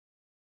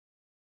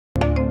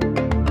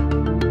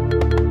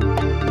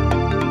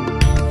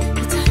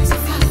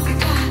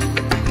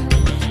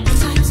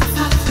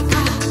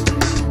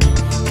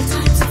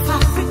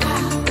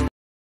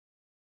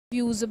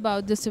views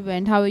about this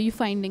event? How are you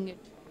finding it?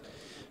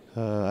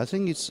 I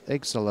think it's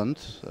excellent,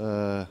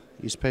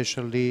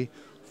 especially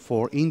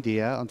for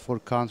India and for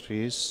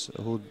countries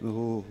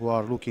who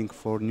are looking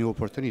for new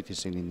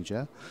opportunities in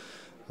India.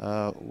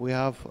 We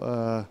have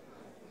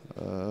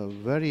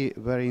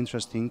very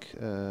interesting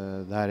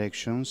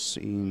directions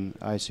in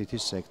ICT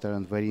sector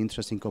and very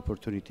interesting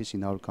opportunities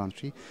in our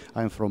country.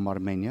 I'm from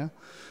Armenia.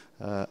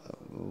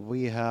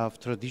 We have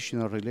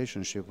traditional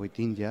relationship with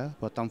India,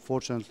 but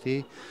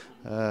unfortunately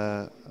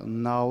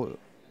now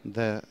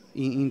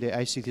in the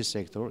ICT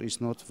sector is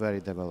not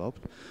very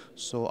developed.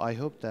 So I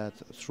hope that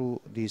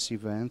through this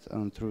event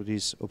and through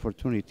these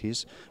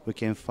opportunities we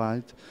can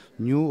find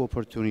new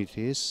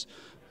opportunities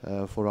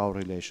for our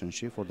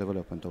relationship, for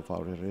development of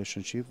our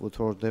relationship,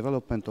 for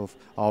development of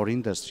our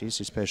industries,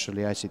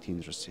 especially ICT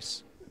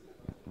industries.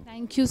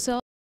 Thank you, sir.